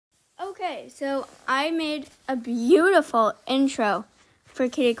Okay, so I made a beautiful intro for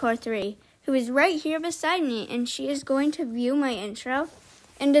kittycor3, who is right here beside me, and she is going to view my intro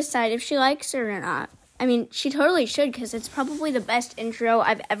and decide if she likes it or not. I mean, she totally should, because it's probably the best intro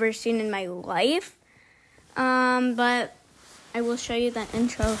I've ever seen in my life. But I will show you that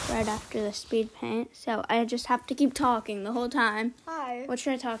intro right after the speed paint, so I just have to keep talking the whole time. Hi. What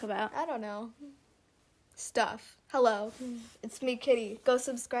should I talk about? I don't know. Stuff. Hello. It's me, Kitty. Go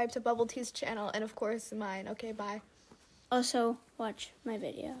subscribe to Bubble Tea's channel and, of course, mine. Okay, bye. Also, watch my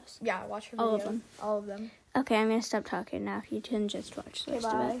videos. Yeah, watch her All video. of them. All of them. Okay, I'm going to stop talking now. You can just watch the rest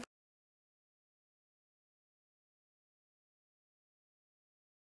of it.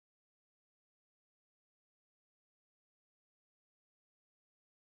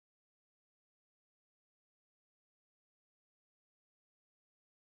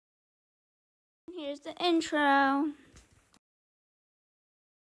 Here's the intro.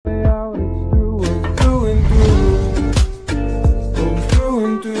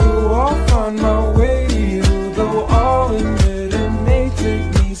 I'll find my way to you, though I'll admit it may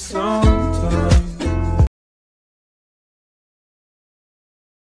take me some time.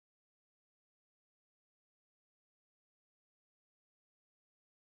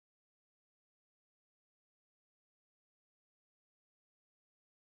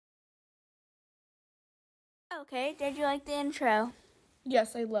 Okay, did you like the intro?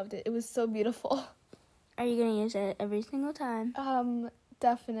 Yes, I loved it. It was so beautiful. Are you going to use it every single time?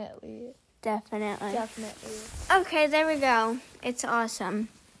 Definitely. Definitely. Definitely. Okay, there we go. It's awesome.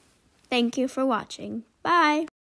 Thank you for watching. Bye.